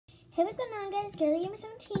Hey, what's going on, guys?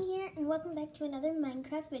 GirlyGamer17 here, and welcome back to another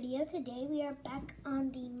Minecraft video. Today we are back on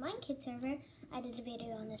the Minecraft server. I did a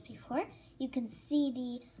video on this before. You can see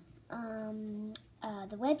the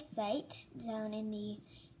website down in the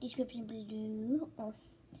description below.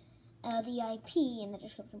 The IP in the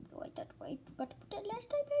description below. I thought I forgot to put that last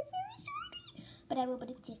time. I'm very sorry, but I will put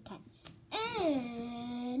it this time.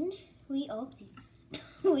 And we are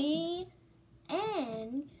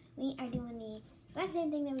doing the exact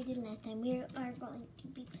same thing that we did last time. We are going to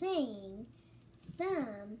be playing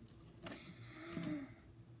some,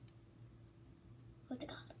 what's it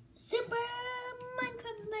called? Super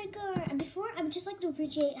Minecraft Maker. And before, I would just like to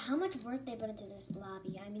appreciate how much work they put into this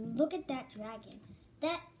lobby. I mean, look at that dragon.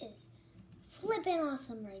 That is flipping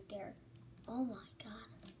awesome right there. Oh my god.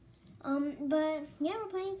 But yeah, we're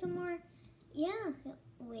playing some more. Yeah.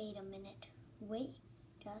 Wait a minute. Wait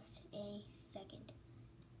just a second.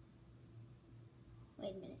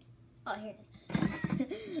 Wait a minute. Oh, here it is.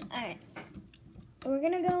 Alright. We're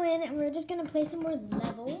gonna go in and we're just gonna play some more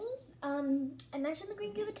levels. I mentioned the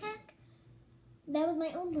Green Cube attack. That was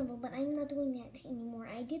my own level, but I'm not doing that anymore.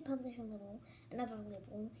 I did publish another level,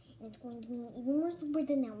 and it's going to be even more super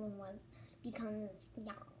than that one was, because,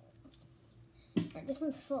 yeah. Right, this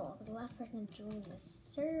one's full, because the last person to join the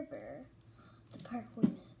server, it's a parkour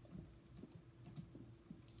map.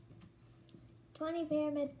 20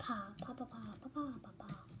 pyramid pa.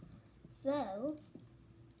 So,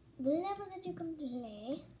 the level that you can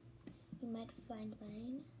play, you might find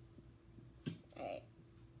mine. Alright.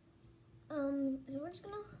 So we're just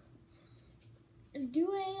gonna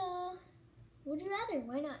do a, would you rather?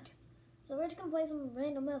 Why not? So we're just gonna play some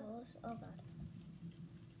random levels. Oh god.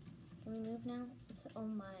 Can we move now? Oh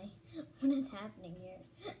my. What is happening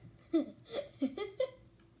here?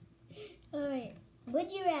 Alright.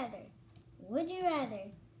 Would you rather? Would you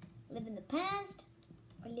rather live in the past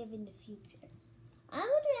or live in the future? I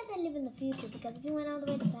would rather live in the future, because if you went all the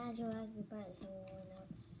way to the past, you would have to be part of someone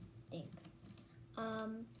else stink.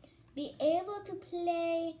 Be able to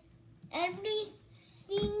play every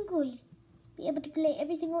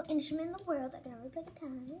single instrument in the world. I can already play guitar.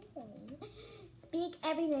 Speak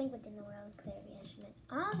every language in the world. Play every instrument.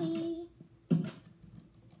 Obby.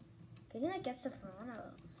 Can you like get stuff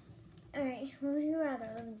wrong? Alright, would you rather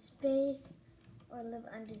live in space or live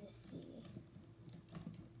under the sea?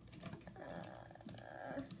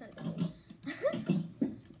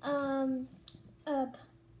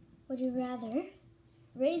 Would you rather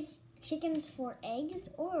raise chickens for eggs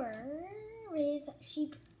or raise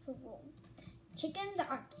sheep for wool? Chickens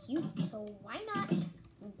are cute, so why not?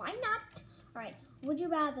 Why not? Alright, would you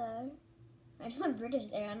rather, I just went British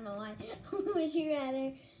there, I don't know why. Would you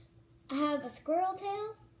rather have a squirrel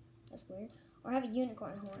tail? That's weird. Or have a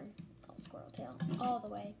unicorn horn? Oh, squirrel tail. All the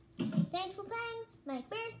way. Thanks for playing my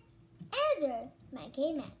first ever My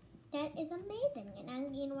K-Man. That is amazing.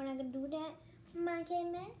 And you know what I'm going to do with that My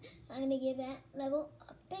K-Man? I'm going to give that level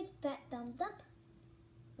a big fat thumbs up.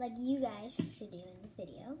 Like you guys should do in this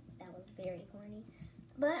video. That was very corny.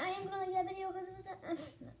 But I am going to like that video because it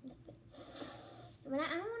was but I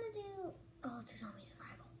don't want to do, Tsunami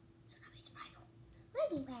Survival. Tsunami Survival. What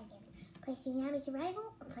do you rather? Play Tsunami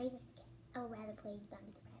Survival or play this game? I would rather play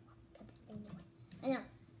Zombie Survival. Because it's the same one. I know.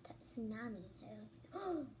 Tsunami.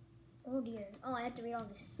 Oh dear. Oh, I have to read all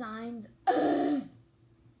the signs. You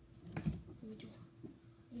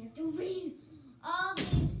have to read all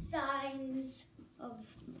these signs of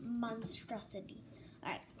monstrosity.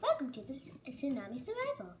 Alright, welcome to the Tsunami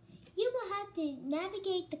Survival. You will have to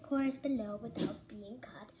navigate the course below without being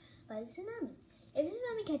caught by the tsunami. If the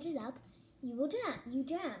tsunami catches up, you will drown. You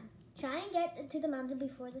drown. Try and get to the mountain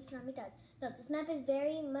before the tsunami does. Note, this map is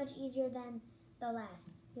very much easier than the last.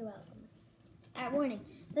 You're welcome. Warning,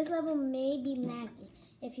 this level may be laggy.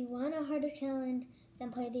 If you want a harder challenge, then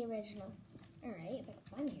play the original. Alright, if I can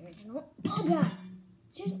find the original. Oh god!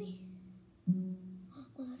 Seriously?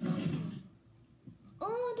 Oh, that's awesome.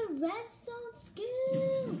 Oh, the redstone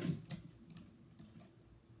skills!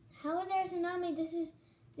 How is there a tsunami? This is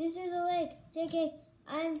a lake. JK,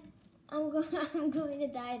 I'm going to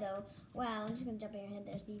die though. Wow, I'm just gonna jump in your head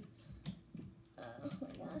there, Steve. Oh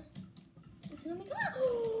my god.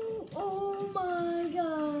 Oh my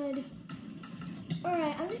god.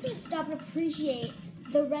 Alright, I'm just gonna stop and appreciate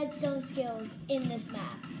the redstone skills in this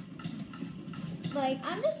map. Like,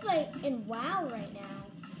 I'm just like in WoW right now.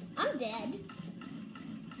 I'm dead.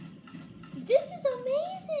 This is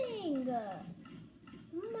amazing.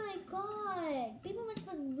 Oh my god. People must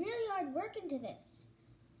put really hard work into this.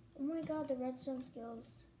 Oh my god, the redstone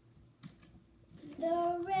skills.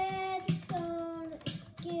 The redstone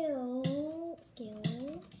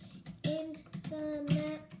skills in the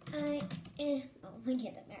map I I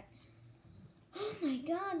can't that map. Oh my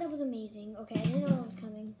god, that was amazing. Okay, I didn't know that was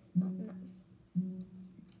coming. No.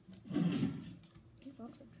 Who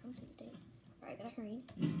votes for Trump these days? Alright, gotta hurry.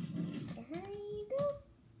 Gotta hurry. Go.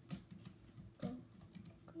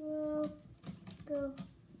 Go. Go.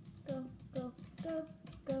 Go. Go. Go.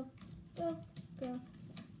 Go. Go. Go. Go.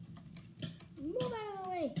 Move out of the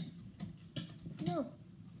way. No.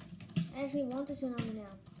 I actually want the tsunami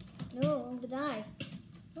now. No, I'm gonna die.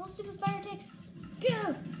 No stupid fire ticks.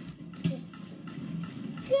 Go! Yes.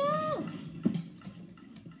 Go!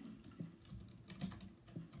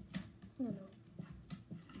 No.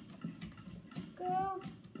 Go.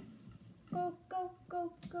 Go, go,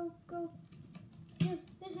 go, go, go.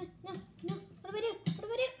 No. What do I do?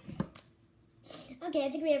 Okay, I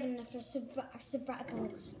think we have enough for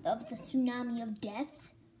survival of the tsunami of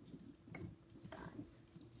death. God.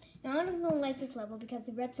 Now I'm gonna like this level because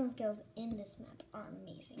the redstone skills in this map are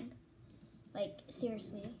amazing. Like,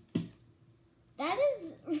 seriously. That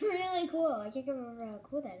is really cool. I can't remember how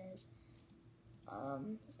cool that is.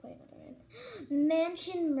 Let's play another game.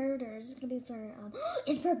 Mansion Murders. It's gonna be for,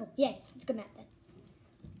 it's purple. Yay. It's a good map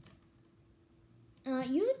then.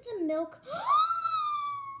 Use the milk.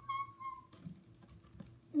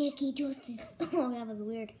 Milky juices. Oh, that was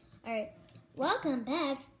weird. Alright. Welcome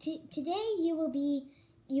back. Today you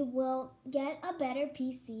will get a better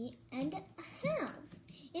PC and a house.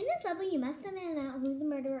 In this level, you must find out who the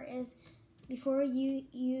murderer is before you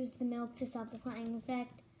use the milk to stop the flying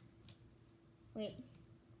effect. Wait.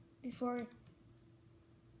 Before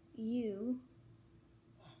you...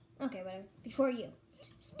 Okay, whatever. Before you.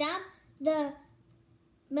 Stop the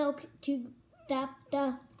milk to stop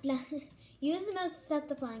the... Use the milk to stop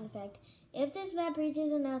the flying effect. If this map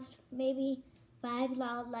reaches enough, maybe 5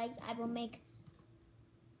 loud likes, I will make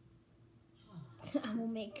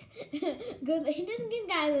good. Just in case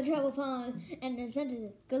guys are trouble falling and the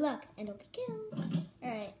sentence, good luck and don't get killed.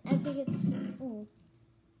 Alright, I think it's. Ooh.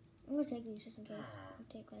 I'm gonna take these just in case. I'll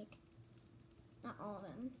take like not all of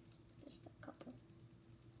them, just a couple.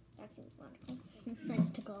 That seems logical. I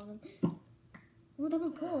just took all of them. Oh, that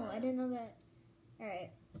was cool. I didn't know that.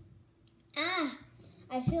 Alright.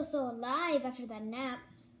 I feel so alive after that nap.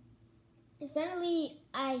 Suddenly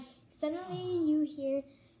you hear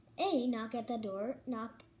a knock at the door,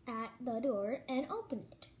 and open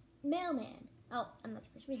it. Mailman. Oh, I'm not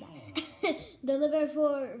supposed to read that. Deliver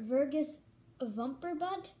for Vergus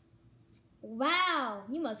Vumperbutt. Wow,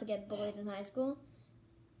 you must have get bullied in high school.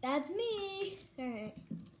 That's me. Alright.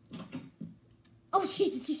 Oh,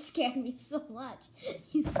 Jesus, you scared me so much.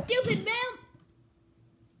 You stupid vamp.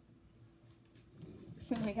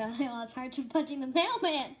 Oh my god, I lost hearts for punching the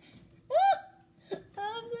mailman. Oh, I'm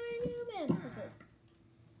sorry, mailman. What's this?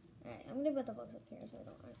 Alright, I'm gonna put the books up here so I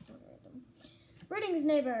don't read them. Greetings,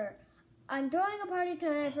 neighbor. I'm throwing a party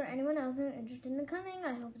tonight for anyone else interested in coming.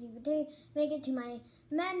 I hope you could make it to my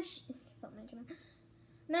mansion.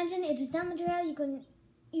 It is down the trail.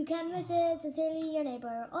 You can miss it. Sincerely, your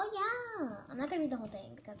neighbor. Oh yeah. I'm not gonna read the whole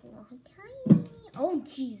thing because we won't have time. Oh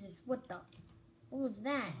Jesus, what was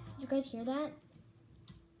that? Did you guys hear that?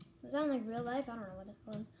 Was that in like real life? I don't know what it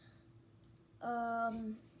was.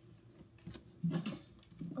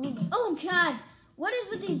 Oh God! What is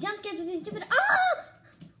with these jump scares with these stupid? Oh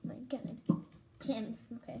my God! Tim.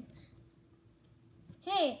 Okay.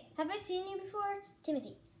 Hey, have I seen you before?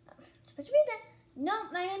 Timothy. Supposed to read that. No,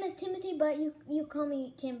 my name is Timothy, but you call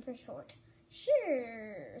me Tim for short.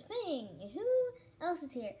 Sure thing. Who else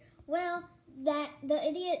is here? Well, the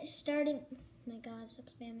idiot starting. Oh my God! Stop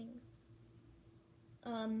spamming.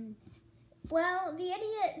 Well, the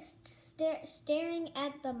idiot staring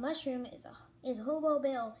at the mushroom is Hobo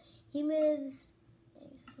Bill. He lives.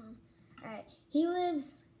 Alright, he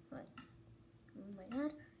lives. What? Oh my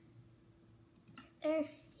God.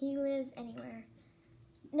 He lives anywhere.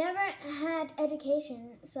 Never had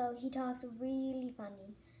education, so he talks really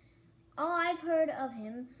funny. All I've heard of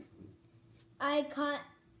him, I caught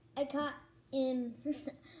him.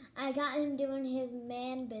 I got him doing his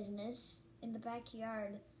man business in the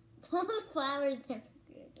backyard. Those flowers never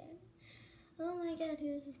grew again. Oh my God,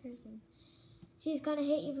 who is this person? She's gonna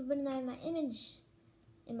hate you for putting that in my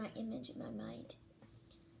mind.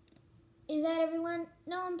 Is that everyone?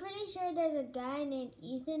 No, I'm pretty sure there's a guy named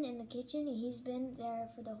Ethan in the kitchen. He's been there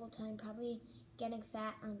for the whole time, probably getting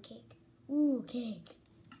fat on cake. Ooh, cake.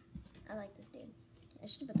 I like this dude. I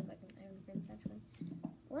should have put them back in my friends actually.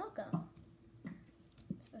 Welcome.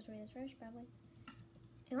 I'm supposed to read this first, probably.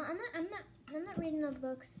 You know, I'm not reading all the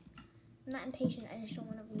books. I'm not impatient. I just don't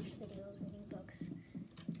want to waste videos reading books.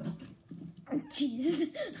 Oh,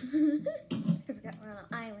 Jesus. I forgot we're on an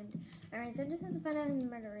island. Alright, so this is to find out who the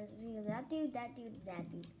murderer is. It's either that dude, that dude, that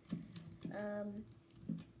dude.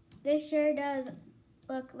 This sure does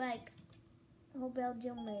look like Hobel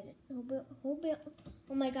Jill made it. Hobel.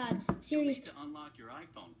 Oh my God, Siri's to unlock your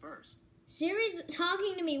iPhone first. Siri's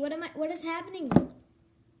talking to me. What is happening? Oh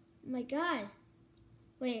my God.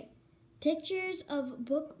 Wait. Pictures of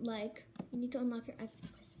book like. You need to unlock your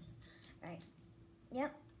iPhone. What is this? Alright.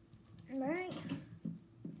 Yep. Alright.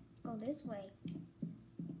 Let's go this way.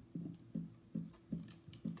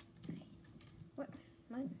 What?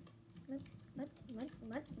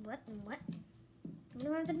 What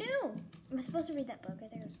do I have to do? Am I supposed to read that book? I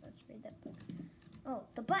think I was supposed to read that book. Oh,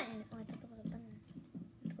 the button. Oh, I thought there was a button.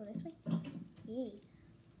 Let's go this way. Yay.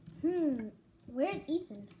 Where's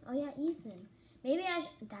Ethan? Oh yeah, Ethan. Maybe I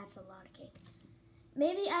should... That's a lot of cake.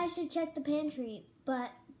 Maybe I should check the pantry,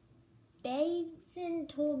 but Basin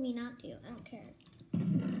told me not to. I don't care.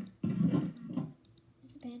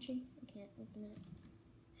 Is the pantry? I can't open it.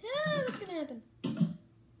 Ah, what's gonna happen?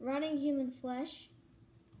 Rotting human flesh.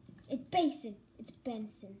 It's Basin. It's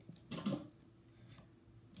Benson.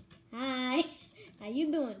 Hi. How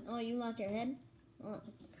you doing? Oh, you lost your head? Oh,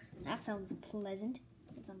 that sounds pleasant.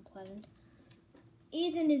 It's unpleasant.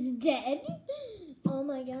 Ethan is dead. Oh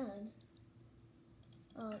my God.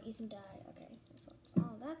 Oh, Ethan died. Okay.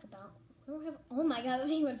 That's about. I don't have. Oh my God,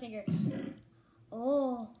 that's a human finger.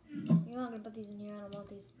 Oh, you're not gonna put these in here. I don't want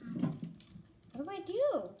these. What do I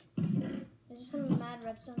do? Is there some mad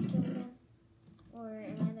redstone skills again? Or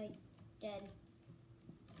am I like dead?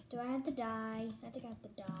 Do I have to die? I think I have to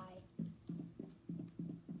die.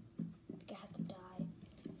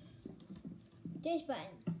 This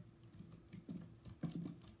button.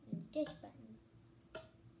 And this button.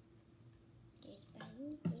 This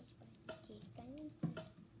button. This button. This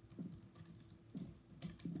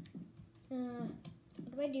button.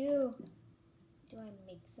 What do I do? Do I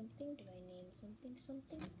make something? Do I name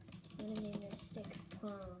something? I'm gonna name this stick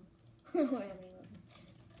Pong. Whatever.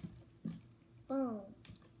 Boom.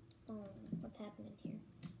 Boom. What's happening here?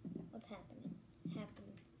 What's happening?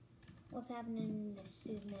 What's happening in this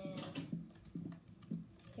Sizmaz?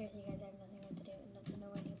 Seriously, guys, I have nothing what to do and no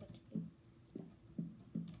idea what to do.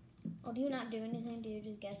 Oh, do you not do anything? Do you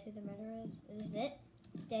just guess who the murderer is? Is this it?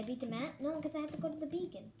 Did I beat the map? No, because I have to go to the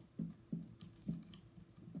beacon.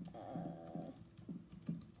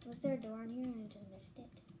 Was there a door in here? I just missed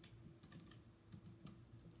it.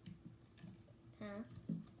 Huh?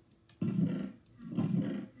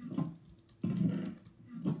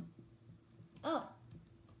 Oh,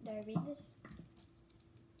 did I read this?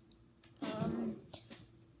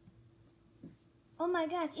 Oh my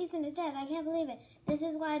gosh, Ethan is dead. I can't believe it. This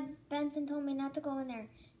is why Benson told me not to go in there.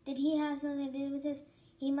 Did he have something to do with this?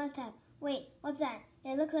 He must have. Wait, what's that?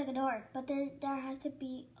 It looks like a door, but there has to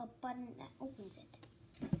be a button that opens it.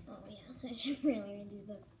 Oh yeah, I should really read these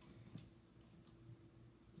books.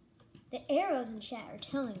 The arrows in chat are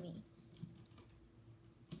telling me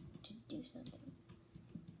to do something.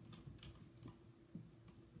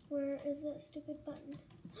 Where is that stupid button?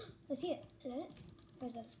 I see it. Is that it? Or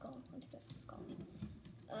is that a skull? I think that's a skull.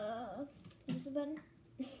 Is this a button?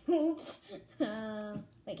 Oops. Wait,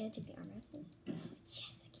 can I take the armor off this?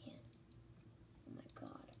 Yes, I can. Oh my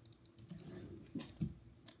God.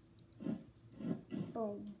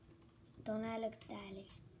 Boom. Don't I look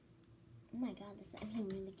stylish? Oh my God, this is actually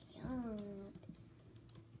really cute.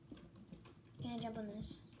 Can I jump on this?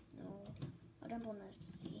 No. I'll jump on this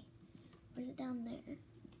to see. Where's it down there?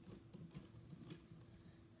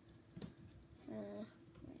 Oh,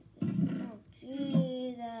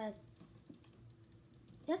 Jesus.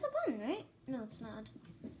 That's a button, right? No, it's not.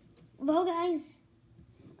 Well, guys.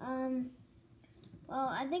 Well,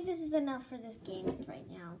 I think this is enough for this game right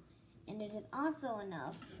now. And it is also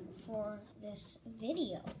enough for this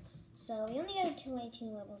video. So, we only got 2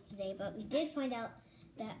 levels today, but we did find out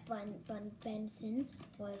that Benson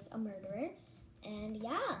was a murderer. And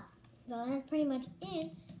yeah, so that's pretty much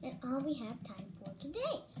it and all we have time for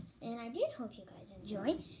today. And I did hope you guys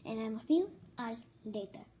enjoyed, and I will see you all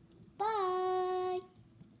later. Bye!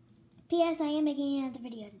 P.S. I am making another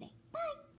video today.